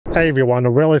Hey everyone,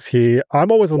 Aurelius here.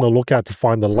 I'm always on the lookout to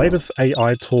find the latest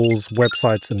AI tools,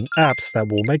 websites, and apps that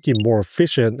will make you more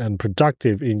efficient and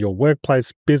productive in your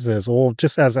workplace, business, or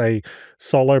just as a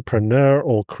solopreneur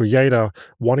or creator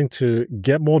wanting to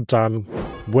get more done,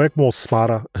 work more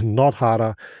smarter, and not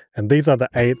harder. And these are the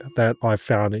 8 that I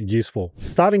found useful.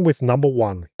 Starting with number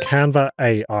 1, Canva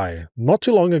AI. Not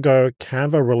too long ago,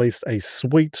 Canva released a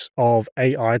suite of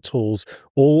AI tools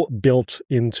all built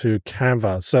into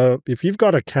Canva. So if you've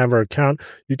got a Canva account,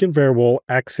 you can very well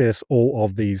access all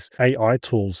of these AI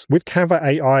tools. With Canva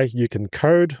AI, you can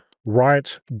code,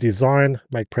 write, design,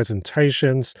 make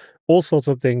presentations, all sorts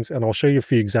of things. And I'll show you a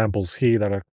few examples here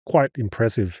that are quite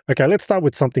impressive. Okay, let's start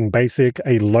with something basic,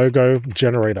 a logo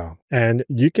generator. And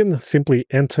you can simply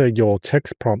enter your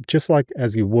text prompt just like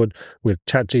as you would with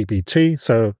ChatGPT.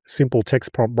 So simple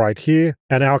text prompt right here.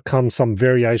 And out comes some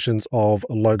variations of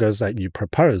logos that you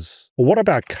propose. Well, what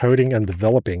about coding and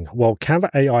developing? Well, Canva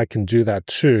AI can do that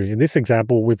too. In this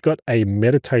example, we've got a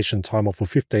meditation timer for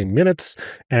 15 minutes,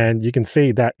 and you can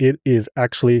see that it is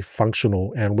actually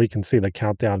functional, and we can see the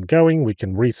countdown going. We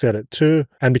can reset it too.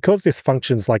 And because this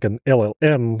functions like an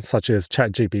LLM, such as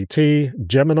ChatGPT,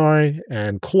 Gemini,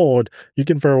 and Claude, you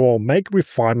can very well make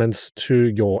refinements to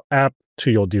your app,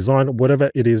 to your design,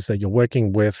 whatever it is that you're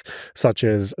working with, such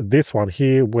as this one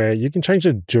here, where you can change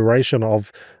the duration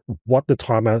of what the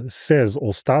timer says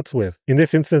or starts with. In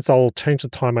this instance, I'll change the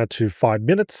timer to 5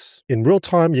 minutes. In real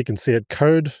time, you can see it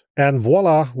code, and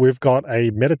voila, we've got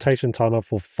a meditation timer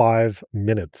for 5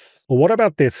 minutes. Well, what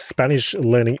about this Spanish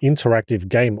learning interactive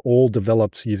game all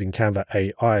developed using Canva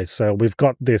AI? So we've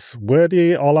got this word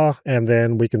here, hola, and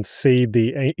then we can see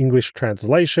the English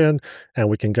translation, and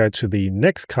we can go to the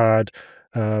next card,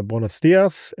 buenos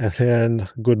dias, and then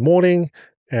good morning.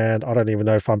 And I don't even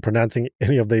know if I'm pronouncing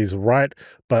any of these right,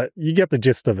 but you get the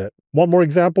gist of it. One more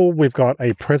example, we've got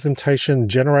a presentation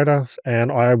generator,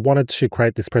 and I wanted to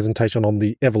create this presentation on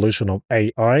the evolution of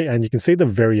AI, and you can see the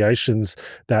variations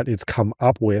that it's come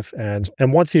up with. And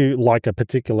once you like a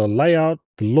particular layout,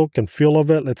 the look and feel of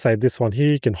it, let's say this one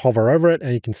here, you can hover over it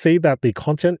and you can see that the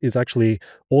content is actually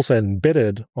also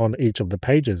embedded on each of the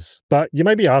pages. But you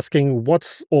may be asking,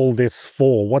 what's all this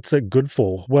for? What's it good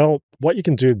for? Well, what you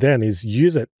can do then is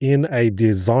use it in a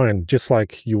design, just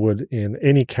like you would in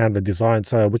any Canva design.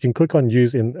 So we can click on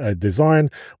use in a design.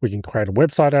 We can create a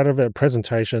website out of it, a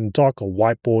presentation, doc, or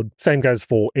whiteboard. Same goes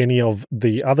for any of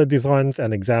the other designs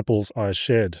and examples I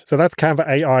shared. So that's Canva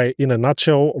AI in a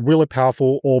nutshell, really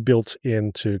powerful, all built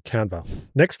into Canva.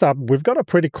 Next up, we've got a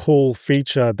pretty cool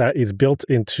feature that is built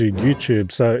into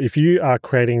YouTube. So if you are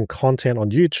creating content on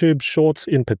YouTube, shorts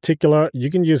in particular, you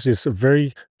can use this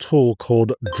very tool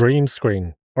called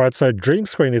DreamScreen. All right, so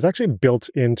DreamScreen is actually built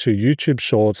into YouTube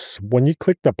Shorts. When you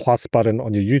click the plus button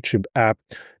on your YouTube app,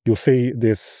 you'll see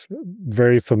this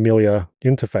very familiar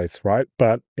interface, right?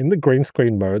 But in the green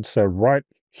screen mode, so right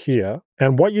here,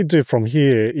 and what you do from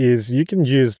here is you can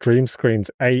use DreamScreen's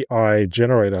AI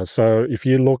generator. So if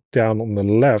you look down on the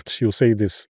left, you'll see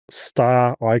this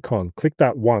star icon. Click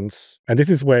that once, and this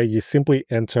is where you simply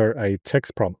enter a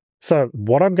text prompt. So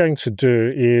what I'm going to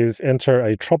do is enter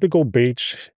a tropical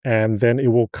beach, and then it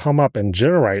will come up and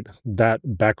generate that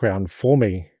background for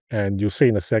me. And you'll see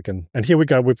in a second. And here we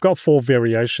go. We've got 4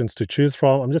 variations to choose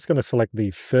from. I'm just going to select the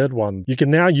third one. You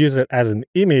can now use it as an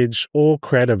image or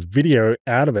create a video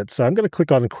out of it. So I'm going to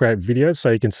click on create video so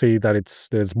you can see that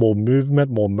there's more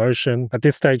movement, more motion. At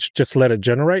this stage, just let it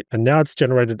generate. And now it's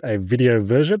generated a video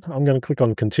version. I'm going to click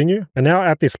on continue. And now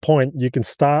at this point, you can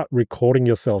start recording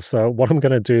yourself. So what I'm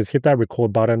going to do is hit that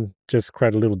record button, just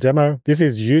create a little demo. This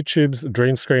is YouTube's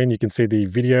DreamScreen. You can see the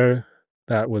video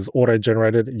that was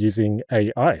auto-generated using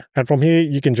AI. And from here,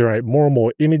 you can generate more and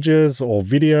more images or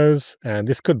videos. And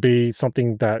this could be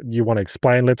something that you want to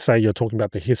explain. Let's say you're talking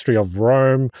about the history of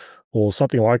Rome or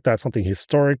something like that, something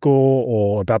historical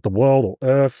or about the world or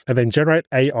Earth. And then generate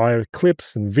AI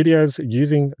clips and videos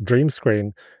using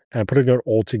DreamScreen and putting it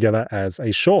all together as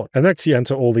a short. And next, you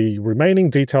enter all the remaining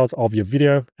details of your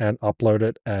video and upload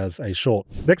it as a short.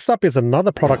 Next up is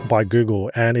another product by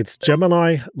Google, and it's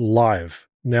Gemini Live.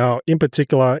 Now, in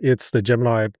particular, it's the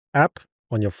Gemini app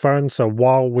on your phone. So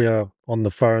while we're on the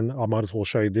phone, I might as well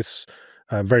show you this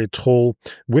very tool.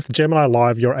 With Gemini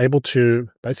Live, you're able to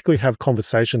basically have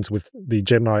conversations with the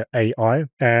Gemini AI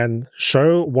and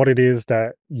show what it is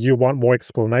that you want more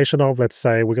explanation of. Let's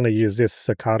say we're going to use this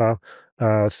cicada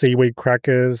seaweed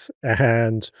crackers,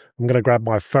 and I'm going to grab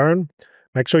my phone.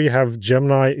 Make sure you have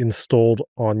Gemini installed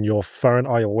on your phone,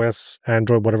 iOS,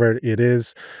 Android, whatever it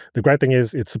is. The great thing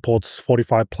is it supports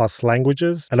 45 plus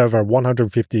languages and over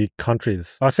 150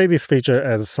 countries. I see this feature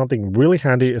as something really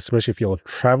handy, especially if you're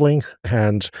traveling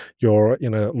and you're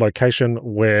in a location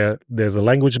where there's a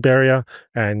language barrier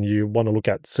and you want to look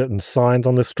at certain signs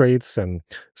on the streets and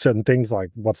certain things like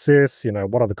what's this,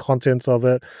 what are the contents of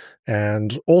it,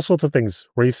 and all sorts of things,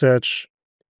 research,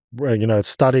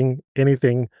 studying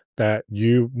anything that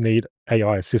you need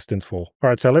AI assistance for. All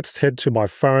right, so let's head to my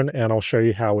phone and I'll show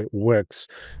you how it works.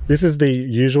 This is the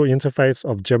usual interface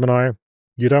of Gemini.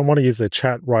 You don't want to use the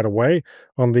chat right away.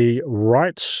 On the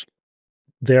right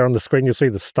there on the screen, you'll see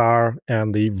the star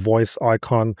and the voice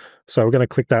icon. So we're going to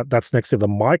click that. That's next to the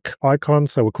mic icon.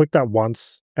 So we'll click that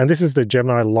once. And this is the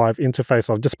Gemini live interface.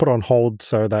 I've just put on hold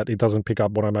so that it doesn't pick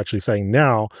up what I'm actually saying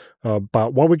now.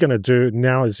 But what we're going to do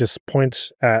now is just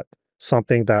point at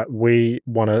something that we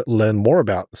want to learn more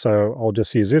about. So I'll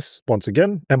just use this once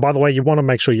again. And by the way, you want to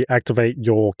make sure you activate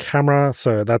your camera.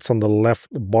 So that's on the left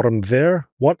bottom there.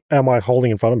 What am I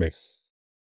holding in front of me?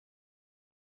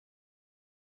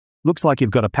 Looks like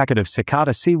you've got a packet of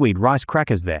cicada seaweed rice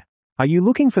crackers there. Are you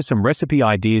looking for some recipe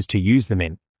ideas to use them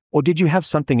in? Or did you have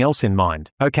something else in mind?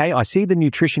 Okay, I see the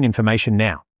nutrition information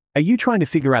now. Are you trying to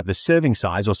figure out the serving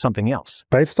size or something else?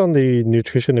 Based on the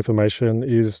nutrition information,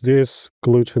 is this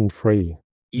gluten-free?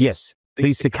 Yes,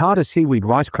 these cicada seaweed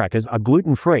rice crackers are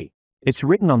gluten-free. It's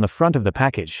written on the front of the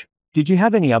package. Did you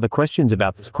have any other questions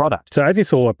about this product? So as you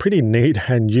saw, a pretty neat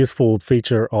and useful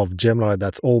feature of Gemini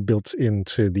that's all built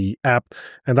into the app.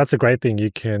 And that's a great thing.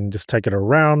 You can just take it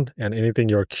around and anything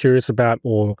you're curious about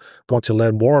or want to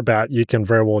learn more about, you can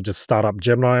very well just start up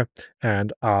Gemini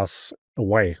and ask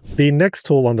away. The next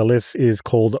tool on the list is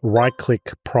called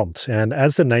RightClickPrompt. And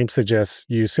as the name suggests,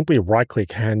 you simply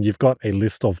right-click and you've got a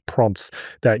list of prompts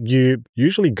that you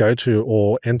usually go to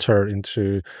or enter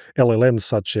into LLMs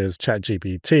such as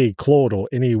ChatGPT, Claude, or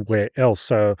anywhere else.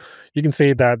 So you can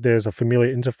see that there's a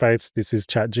familiar interface. This is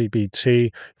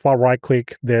ChatGPT. If I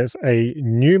right-click, there's a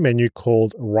new menu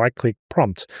called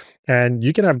RightClickPrompt. And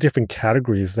you can have different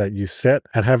categories that you set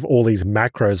and have all these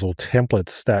macros or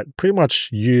templates that pretty much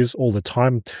use all the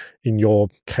time in your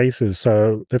cases.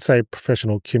 So let's say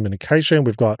professional communication,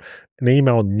 we've got an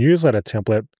email newsletter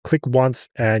template. Click once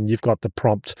and you've got the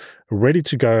prompt ready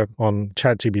to go on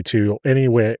ChatGPT or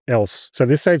anywhere else. So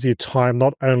this saves you time,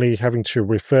 not only having to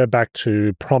refer back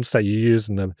to prompts that you use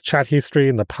in the chat history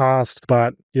in the past,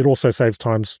 but it also saves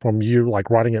times from you like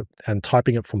writing it and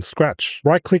typing it from scratch.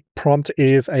 RightClickPrompt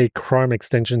is a Chrome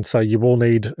extension, so you will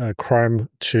need Chrome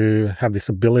to have this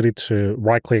ability to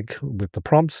right-click with the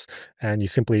prompts, and you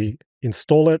simply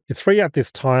install it. It's free at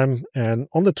this time, and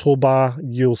on the toolbar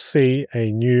you'll see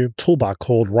a new toolbar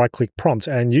called RightClickPrompt,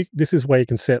 and this is where you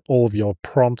can set all of your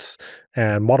prompts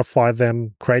and modify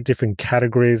them, create different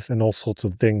categories and all sorts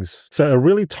of things. So a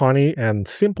really tiny and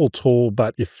simple tool,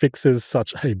 but it fixes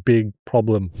such a big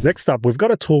problem. Next up, we've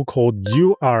got a tool called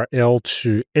URL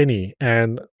to Any,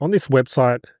 and on this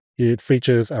website it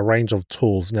features a range of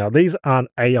tools. Now, these aren't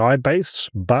AI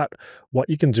based, but what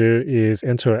you can do is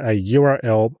enter a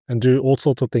URL and do all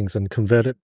sorts of things and convert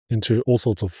it into all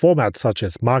sorts of formats such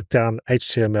as Markdown,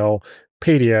 HTML,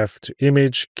 PDF to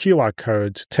image, QR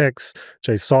code to text,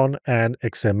 JSON, and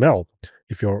XML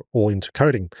if you're all into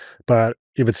coding. But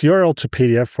if it's URL to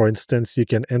PDF, for instance, you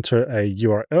can enter a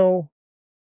URL.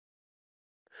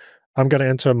 I'm going to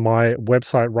enter my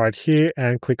website right here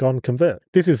and click on convert.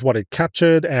 This is what it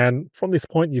captured, and from this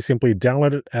point you simply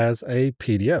download it as a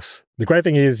PDF. The great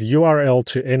thing is URL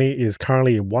to Any is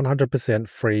currently 100%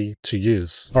 free to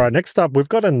use. All right, next up, we've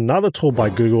got another tool by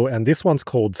Google, and this one's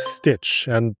called Stitch.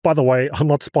 And by the way, I'm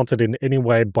not sponsored in any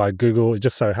way by Google. It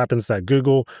just so happens that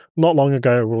Google not long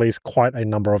ago released quite a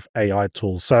number of AI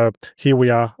tools. So here we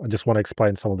are. I just want to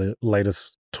explain some of the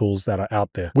latest tools that are out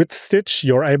there. With Stitch,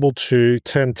 you're able to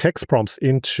turn text prompts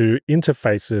into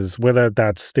interfaces, whether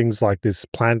that's things like this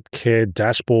plant care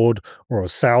dashboard or a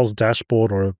sales dashboard,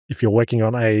 or if you're working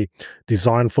on a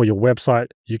design for your website,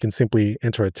 you can simply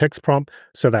enter a text prompt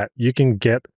so that you can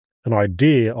get an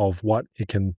idea of what it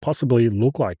can possibly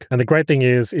look like. And the great thing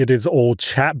is it is all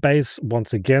chat-based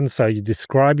once again. So you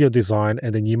describe your design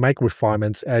and then you make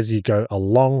refinements as you go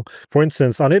along. For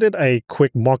instance, I needed a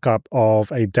quick mock-up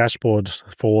of a dashboard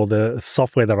for the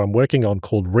software that I'm working on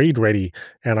called ReadReady.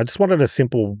 And I just wanted a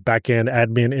simple back-end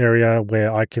admin area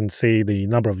where I can see the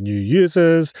number of new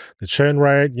users, the churn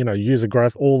rate, user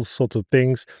growth, all sorts of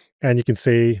things. And you can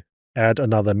see add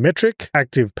another metric,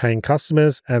 active paying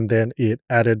customers, and then it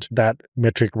added that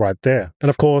metric right there. And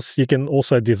of course, you can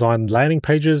also design landing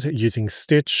pages using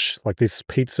Stitch, like this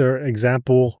pizza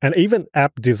example, and even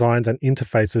app designs and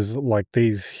interfaces like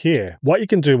these here. What you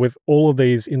can do with all of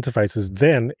these interfaces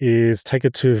then is take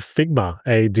it to Figma,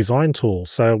 a design tool.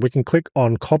 So we can click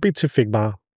on copy to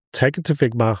Figma, take it to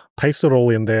Figma, paste it all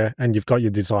in there, and you've got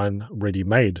your design ready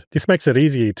made. This makes it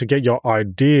easy to get your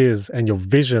ideas and your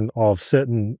vision of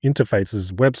certain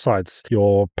interfaces, websites,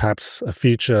 your perhaps a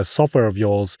future software of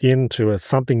yours into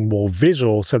something more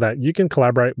visual so that you can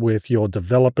collaborate with your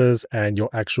developers and your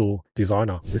actual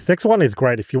designer. This next one is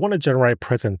great if you want to generate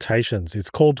presentations.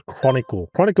 It's called Chronicle.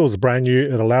 Chronicle is brand new.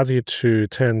 It allows you to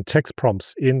turn text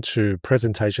prompts into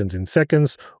presentations in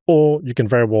seconds, or you can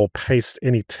very well paste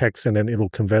any text and then it'll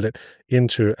convert it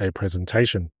into a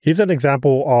presentation. Here's an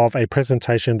example of a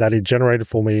presentation that it generated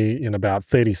for me in about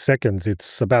 30 seconds.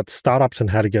 It's about startups and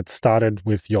how to get started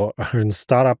with your own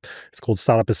startup. It's called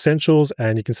Startup Essentials,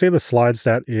 and you can see the slides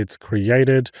that it's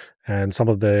created and some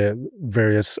of the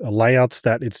various layouts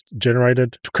that it's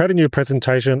generated. To create a new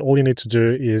presentation, all you need to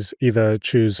do is either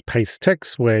choose paste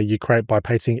text, where you create by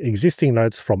pasting existing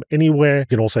notes from anywhere. You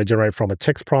can also generate from a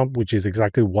text prompt, which is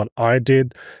exactly what I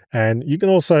did. And you can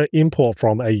also import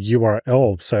from a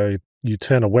URL. So you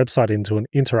turn a website into an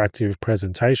interactive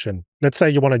presentation. Let's say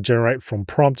you want to generate from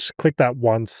prompts, click that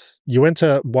once. You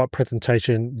enter what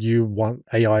presentation you want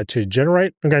AI to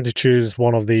generate. I'm going to choose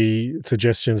one of the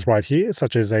suggestions right here,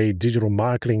 such as a digital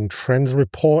marketing trends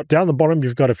report. Down the bottom,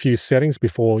 you've got a few settings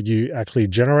before you actually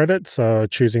generate it. So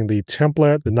choosing the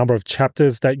template, the number of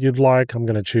chapters that you'd like. I'm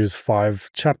going to choose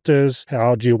 5 chapters.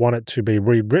 How do you want it to be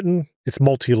rewritten? It's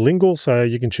multilingual, so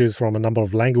you can choose from a number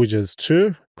of languages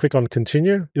too. Click on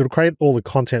continue. It'll create all the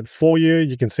content for you.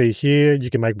 You can see here, you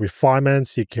can make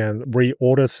refinements. You can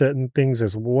reorder certain things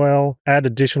as well. Add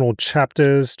additional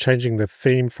chapters, changing the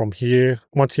theme from here.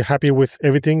 Once you're happy with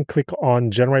everything, click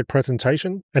on generate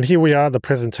presentation. And here we are, the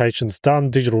presentation's done,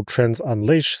 Digital Trends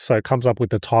Unleashed. So it comes up with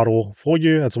the title for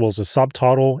you as well as the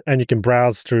subtitle, and you can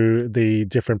browse through the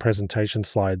different presentation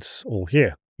slides all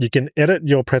here. You can edit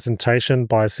your presentation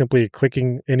by simply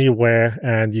clicking anywhere,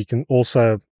 and you can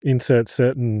also insert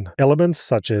certain elements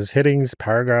such as headings,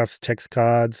 paragraphs, text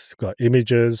cards, got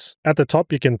images. At the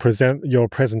top, you can present your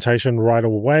presentation right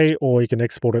away, or you can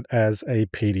export it as a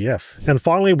PDF. And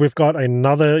finally, we've got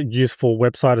another useful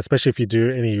website, especially if you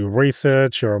do any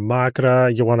research, you're a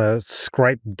marketer, you want to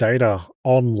scrape data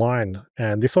online.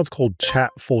 And this one's called Chat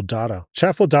for Data.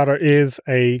 Chat for Data is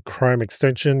a Chrome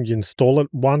extension. You install it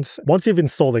once. Once you've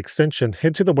installed the extension,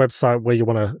 head to the website where you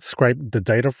want to scrape the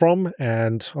data from.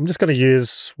 And I'm just going to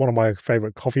use one of my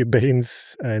favorite coffee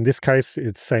beans. In this case,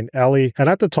 it's St. Ali. And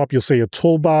at the top, you'll see a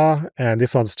toolbar, and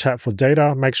this one's Chat for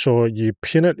Data. Make sure you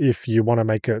pin it if you want to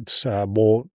make it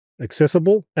more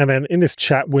accessible. And then in this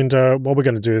chat window, what we're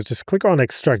going to do is just click on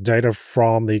extract data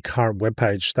from the current web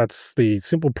page. That's the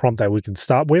simple prompt that we can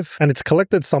start with. And it's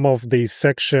collected some of these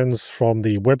sections from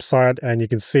the website. And you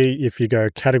can see if you go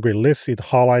category list, it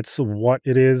highlights what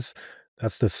it is.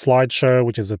 That's the slideshow,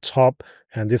 which is the top.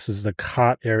 And this is the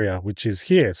cart area, which is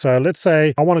here. So let's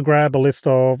say I want to grab a list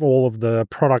of all of the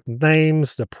product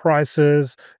names, the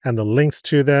prices, and the links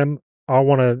to them. I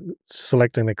want to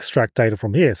select and extract data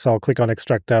from here. So I'll click on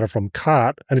extract data from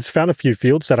cart, and it's found a few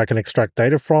fields that I can extract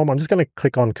data from. I'm just going to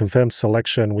click on confirm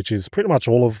selection, which is pretty much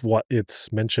all of what it's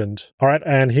mentioned. All right,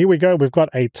 and here we go. We've got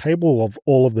a table of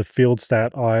all of the fields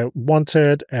that I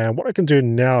wanted. And what I can do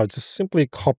now is just simply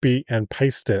copy and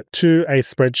paste it to a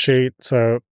spreadsheet.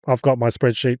 So I've got my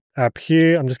spreadsheet app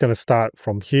here. I'm just going to start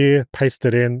from here, paste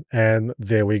it in, and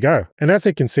there we go. And as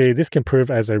you can see, this can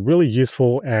prove as a really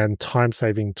useful and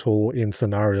time-saving tool in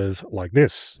scenarios like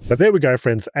this. But there we go,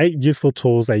 friends. 8 useful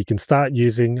tools that you can start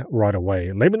using right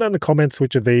away. Let me know in the comments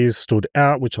which of these stood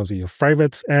out, which ones are your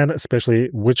favorites, and especially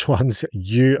which ones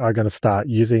you are going to start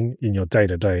using in your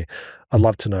day-to-day. I'd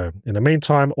love to know. In the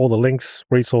meantime, all the links,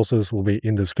 resources will be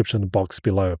in the description box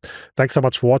below. Thanks so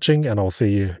much for watching, and I'll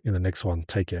see you in the next one.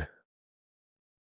 Take care.